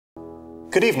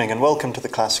Good evening and welcome to the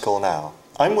Classical Now.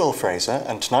 I'm Will Fraser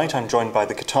and tonight I'm joined by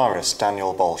the guitarist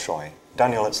Daniel Bolshoy.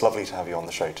 Daniel, it's lovely to have you on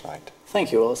the show tonight.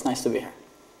 Thank you, Will. It's nice to be here.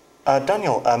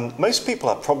 Daniel, most people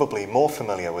are probably more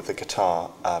familiar with the guitar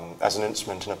as an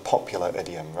instrument in a popular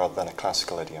idiom rather than a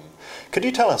classical idiom. Could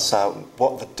you tell us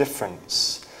what the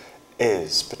difference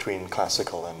is between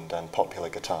classical and popular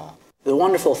guitar? The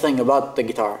wonderful thing about the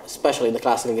guitar, especially the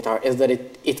classical guitar, is that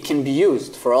it can be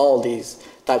used for all these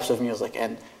types of music.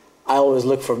 And I always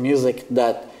look for music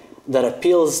that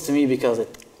appeals to me because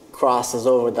it crosses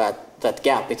over that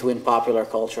gap between popular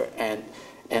culture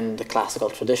and the classical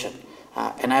tradition.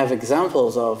 And I have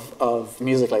examples of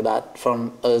music like that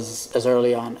from as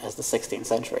early on as the 16th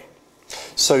century.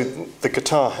 So the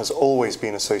guitar has always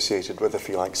been associated with, if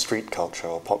you like, street culture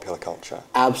or popular culture?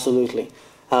 Absolutely.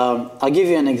 I'll give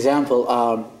you an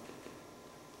example.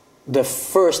 The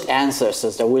first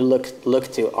ancestors that we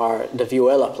look to are the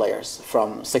viola players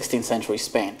from 16th century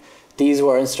Spain. These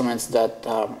were instruments that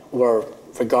were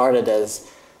regarded as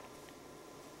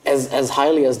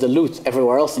highly as the lute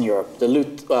everywhere else in Europe. The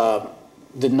lute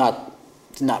did not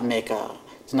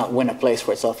win a place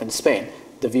for itself in Spain.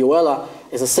 The viola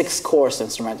is a 6-course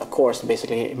instrument. A course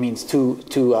basically means two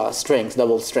strings,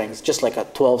 double strings, just like a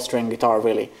 12-string guitar,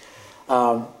 really.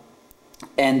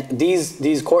 And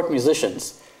these court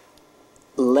musicians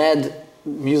led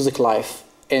music life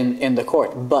in the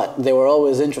court, but they were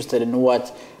always interested in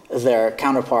what their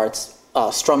counterparts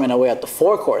strumming away at the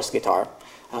 4-course guitar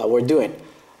were doing.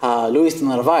 Luis de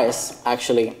Narvaez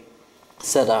actually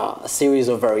set a series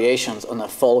of variations on a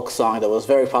folk song that was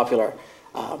very popular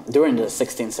during the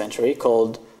 16th century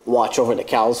called Watch Over the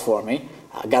Cows for Me,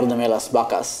 Guárdame las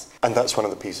vacas. And that's one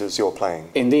of the pieces you're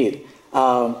playing? Indeed.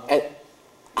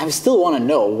 I still want to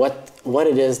know what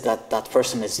it is that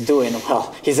person is doing.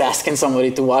 Well, he's asking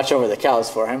somebody to watch over the cows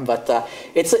for him, but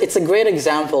it's a great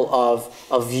example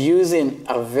of using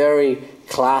a very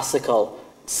classical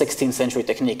 16th century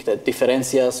technique, the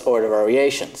diferencias or the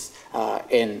variations.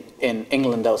 In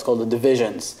England, that was called the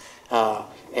divisions,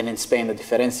 and in Spain, the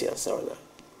diferencias or the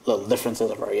little differences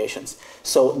or variations.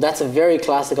 So that's a very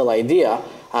classical idea,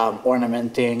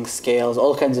 ornamenting, scales,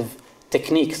 all kinds of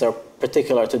techniques are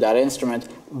particular to that instrument,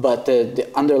 but the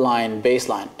underlying bass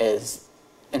line is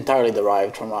entirely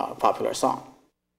derived from a popular song.